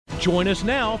Join us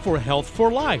now for Health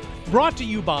for Life, brought to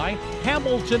you by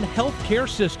Hamilton Healthcare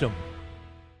System.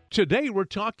 Today we're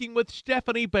talking with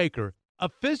Stephanie Baker, a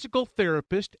physical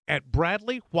therapist at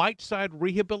Bradley Whiteside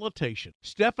Rehabilitation.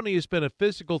 Stephanie has been a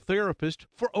physical therapist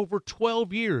for over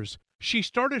 12 years. She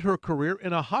started her career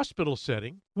in a hospital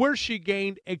setting where she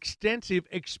gained extensive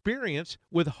experience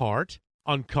with heart,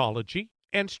 oncology,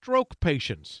 and stroke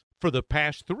patients. For the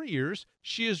past 3 years,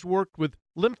 she has worked with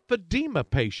lymphedema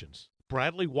patients.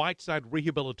 Bradley Whiteside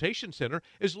Rehabilitation Center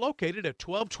is located at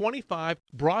 1225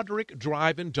 Broderick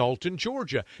Drive in Dalton,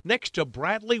 Georgia, next to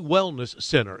Bradley Wellness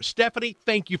Center. Stephanie,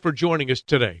 thank you for joining us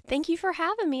today. Thank you for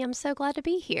having me. I'm so glad to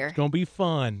be here. It's going to be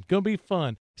fun. Going to be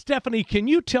fun. Stephanie, can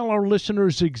you tell our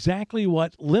listeners exactly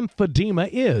what lymphedema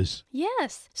is?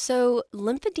 Yes. So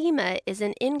lymphedema is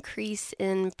an increase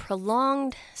in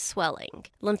prolonged swelling.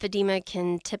 Lymphedema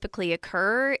can typically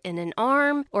occur in an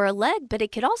arm or a leg, but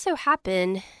it could also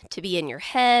happen to be in your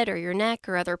head or your neck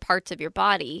or other parts of your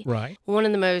body. Right. One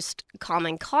of the most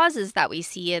common causes that we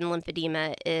see in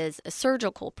lymphedema is a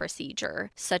surgical procedure,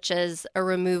 such as a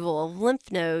removal of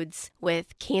lymph nodes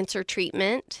with cancer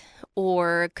treatment,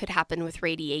 or could happen with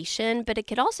radiation, but it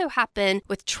could also happen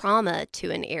with trauma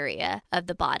to an area of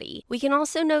the body. We can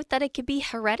also note that it could be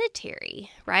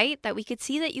hereditary, right? That we could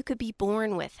see that you could be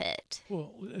born with it.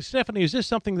 Well, Stephanie, is this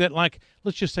something that, like,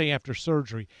 let's just say after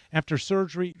surgery,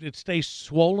 it stays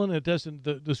swollen? It doesn't,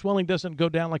 the swelling doesn't go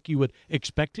down like you would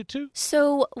expect it to?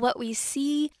 So what we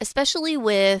see, especially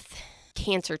with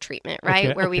cancer treatment,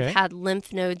 right? Where we've had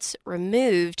lymph nodes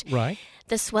removed. Right.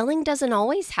 The swelling doesn't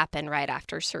always happen right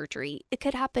after surgery. It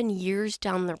could happen years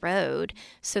down the road.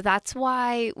 So that's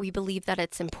why we believe that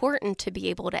it's important to be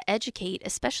able to educate,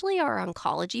 especially our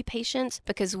oncology patients,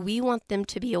 because we want them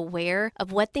to be aware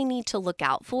of what they need to look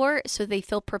out for so they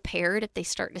feel prepared if they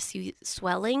start to see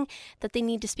swelling, that they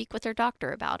need to speak with their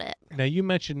doctor about it. Now, you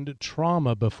mentioned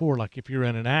trauma before, like if you're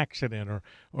in an accident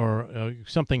or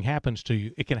something happens to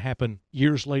you, it can happen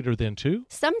years later then too?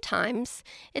 Sometimes.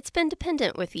 It's been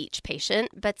dependent with each patient,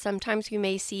 but sometimes you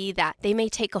may see that they may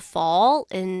take a fall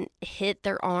and hit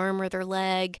their arm or their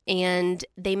leg, and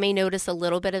they may notice a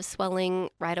little bit of swelling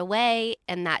right away,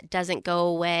 and that doesn't go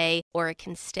away, or it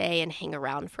can stay and hang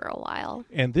around for a while.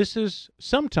 And this is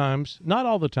sometimes, not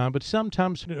all the time, but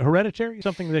sometimes hereditary,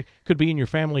 something that could be in your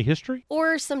family history?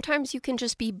 Or sometimes you can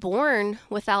just be born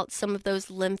without some of those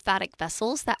lymphatic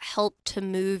vessels that help to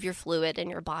move your fluid in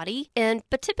your body.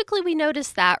 But typically we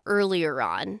notice that earlier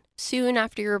on, soon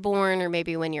after you're born, or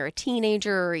maybe when you're a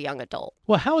teenager or a young adult.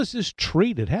 Well, how is this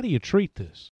treated? How do you treat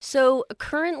this? So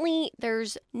currently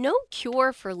there's no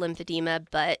cure for lymphedema,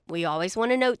 but we always want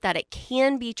to note that it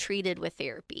can be treated with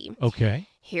therapy. Okay.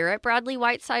 Here at Bradley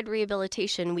Whiteside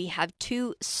Rehabilitation, we have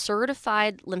 2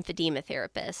 certified lymphedema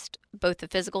therapists, both a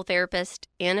physical therapist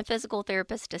and a physical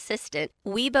therapist assistant.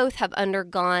 We both have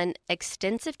undergone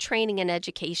extensive training and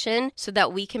education so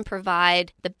that we can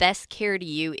provide the best care to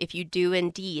you if you do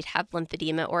indeed have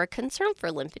lymphedema or a concern for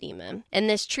lymphedema. And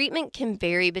this treatment can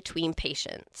vary between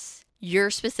patients.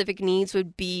 Your specific needs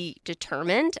would be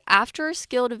determined after a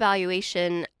skilled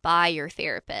evaluation by your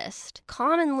therapist.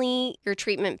 Commonly, your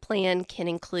treatment plan can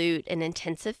include an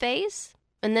intensive phase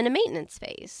and then a maintenance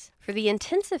phase. For the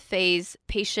intensive phase,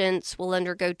 patients will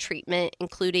undergo treatment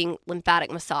including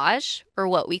lymphatic massage, or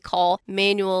what we call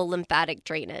manual lymphatic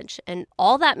drainage. And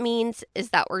all that means is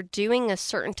that we're doing a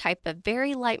certain type of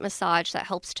very light massage that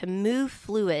helps to move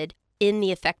fluid in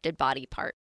the affected body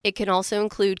part. It can also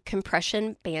include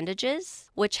compression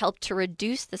bandages, which help to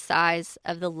reduce the size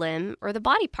of the limb or the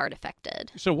body part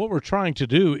affected. So what we're trying to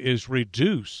do is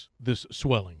reduce this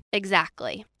swelling.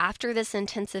 Exactly. After this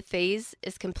intensive phase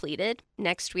is completed,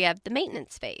 next we have the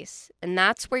maintenance phase. And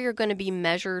that's where you're going to be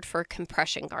measured for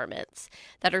compression garments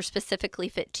that are specifically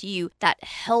fit to you that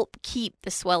help keep the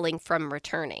swelling from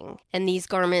returning. And these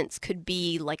garments could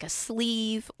be like a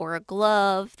sleeve or a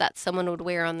glove that someone would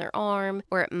wear on their arm,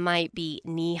 or it might be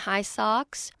knee-high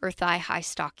socks or thigh-high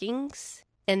stockings.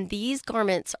 And these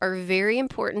garments are very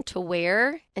important to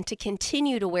wear and to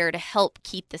continue to wear to help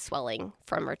keep the swelling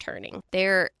from returning.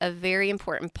 They're a very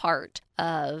important part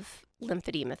of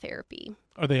lymphedema therapy.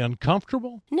 Are they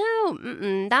uncomfortable?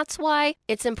 No, that's why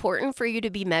it's important for you to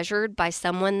be measured by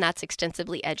someone that's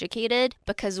extensively educated,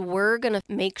 because we're going to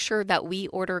make sure that we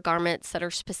order garments that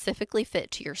are specifically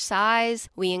fit to your size.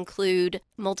 We include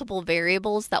multiple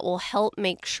variables that will help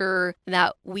make sure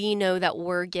that we know that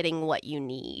we're getting what you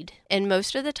need. And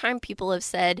most of the time people have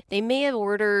said they may have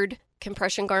ordered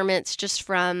compression garments just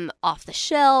from off the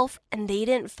shelf, and they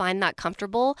didn't find that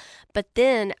comfortable. But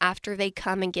then after they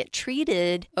come and get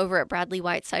treated over at Bradley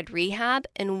Whiteside Rehab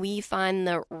and we find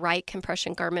the right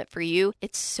compression garment for you,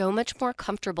 it's so much more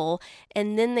comfortable,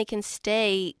 and then they can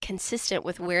stay consistent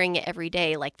with wearing it every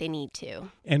day like they need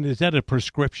to. And is that a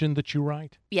prescription that you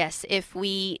write? Yes, if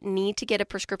we need to get a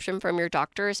prescription from your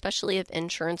doctor, especially if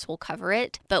insurance will cover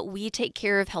it, but we take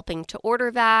care of helping to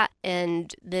order that,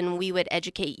 and then we would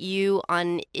educate you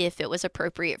on if it was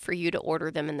appropriate for you to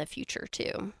order them in the future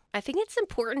too. I think it's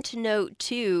important to note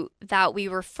too that we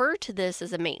refer to this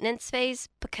as a maintenance phase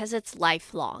because it's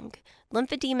lifelong.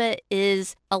 Lymphedema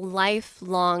is a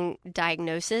lifelong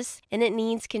diagnosis, and it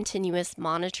needs continuous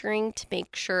monitoring to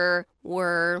make sure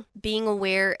we're being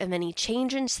aware of any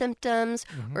change in symptoms,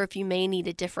 or if you may need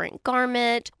a different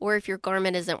garment, or if your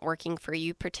garment isn't working for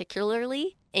you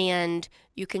particularly. And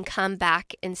you can come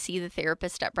back and see the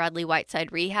therapist at Bradley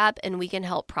Whiteside Rehab, and we can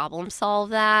help problem solve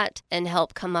that and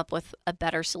help come up with a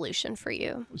better solution for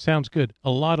you. Sounds good. A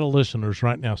lot of listeners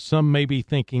right now, some may be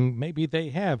thinking maybe they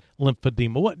have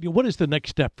lymphedema. What is the next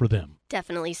step for them?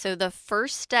 Definitely. So the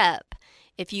first step,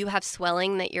 if you have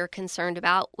swelling that you're concerned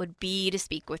about, would be to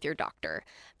speak with your doctor,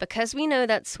 because we know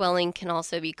that swelling can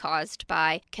also be caused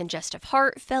by congestive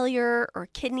heart failure or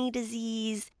kidney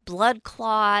disease, blood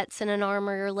clots in an arm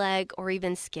or your leg, or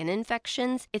even skin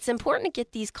infections. It's important to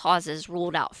get these causes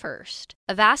ruled out first.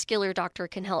 A vascular doctor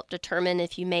can help determine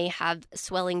if you may have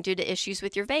swelling due to issues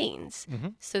with your veins,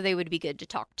 so they would be good to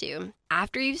talk to.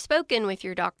 After you've spoken with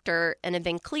your doctor and have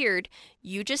been cleared,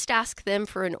 you just ask them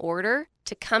for an order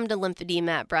to come to lymphedema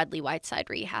at Bradley Whiteside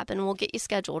Rehab, and we'll get you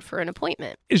scheduled for an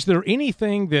appointment. Is there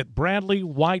anything that Bradley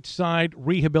Whiteside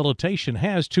Rehabilitation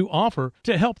has to offer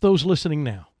to help those listening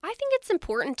now? I think it's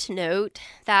important to note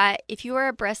that if you are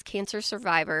a breast cancer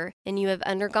survivor and you have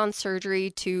undergone surgery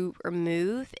to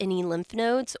remove any lymph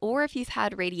nodes, or if you've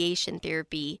had radiation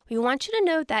therapy, we want you to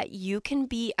know that you can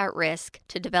be at risk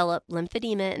to develop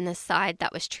lymphedema in the side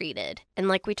that was treated. And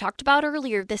like we talked about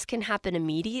earlier, this can happen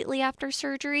immediately after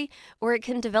surgery, or it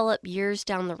can develop years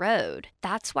down the road.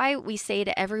 That's why we say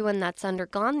to everyone that's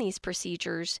undergone these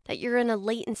procedures that you're in a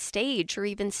latent stage or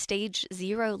even stage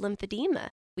 0 lymphedema.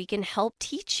 We can help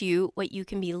teach you what you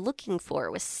can be looking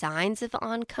for with signs of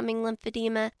oncoming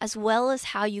lymphedema, as well as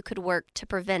how you could work to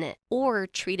prevent it or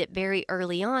treat it very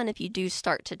early on if you do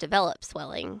start to develop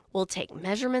swelling. We'll take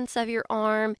measurements of your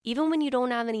arm, even when you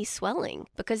don't have any swelling,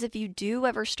 because if you do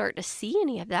ever start to see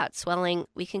any of that swelling,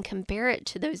 we can compare it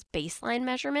to those baseline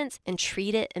measurements and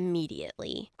treat it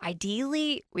immediately.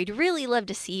 Ideally, we'd really love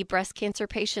to see breast cancer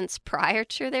patients prior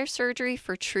to their surgery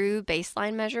for true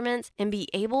baseline measurements and be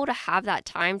able to have that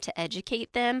time to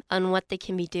educate them on what they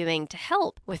can be doing to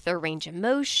help with their range of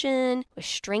motion, with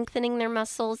strengthening their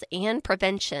muscles, and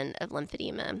prevention of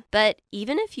lymphedema. But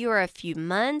even if you are a few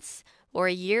months or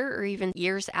a year or even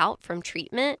years out from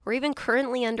treatment, or even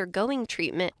currently undergoing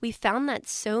treatment, we found that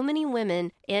so many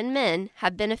women and men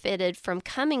have benefited from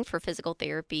coming for physical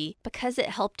therapy because it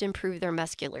helped improve their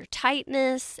muscular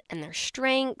tightness and their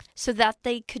strength so that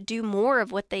they could do more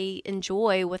of what they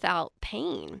enjoy without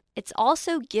pain. It's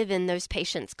also given those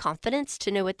patients confidence to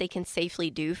know what they can safely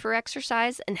do for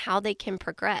exercise and how they can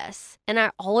progress. And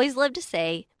I always love to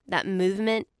say that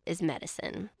movement is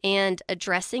medicine, and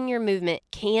addressing your movement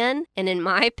can, and in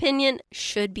my opinion,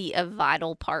 should be a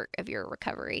vital part of your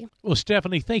recovery. Well,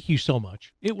 Stephanie, thank you so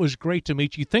much. It was great to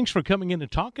meet you. Thanks for coming in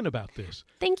and talking about this.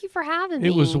 Thank you for having me.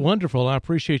 It was wonderful. I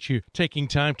appreciate you taking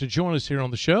time to join us here on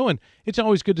the show, and it's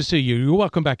always good to see you. You're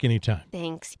welcome back anytime.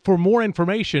 Thanks. For more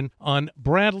information on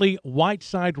Bradley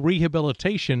Whiteside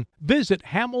Rehabilitation, visit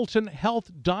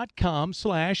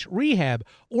hamiltonhealth.com/rehab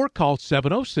or call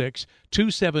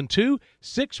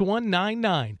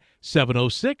 706-272-6199,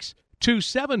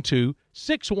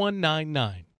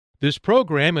 706-272-6199. This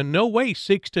program in no way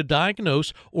seeks to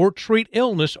diagnose or treat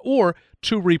illness or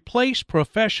to replace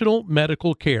professional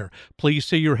medical care. Please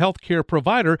see your healthcare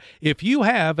provider if you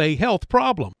have a health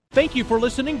problem. Thank you for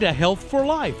listening to Health for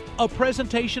Life, a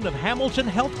presentation of Hamilton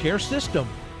Healthcare System.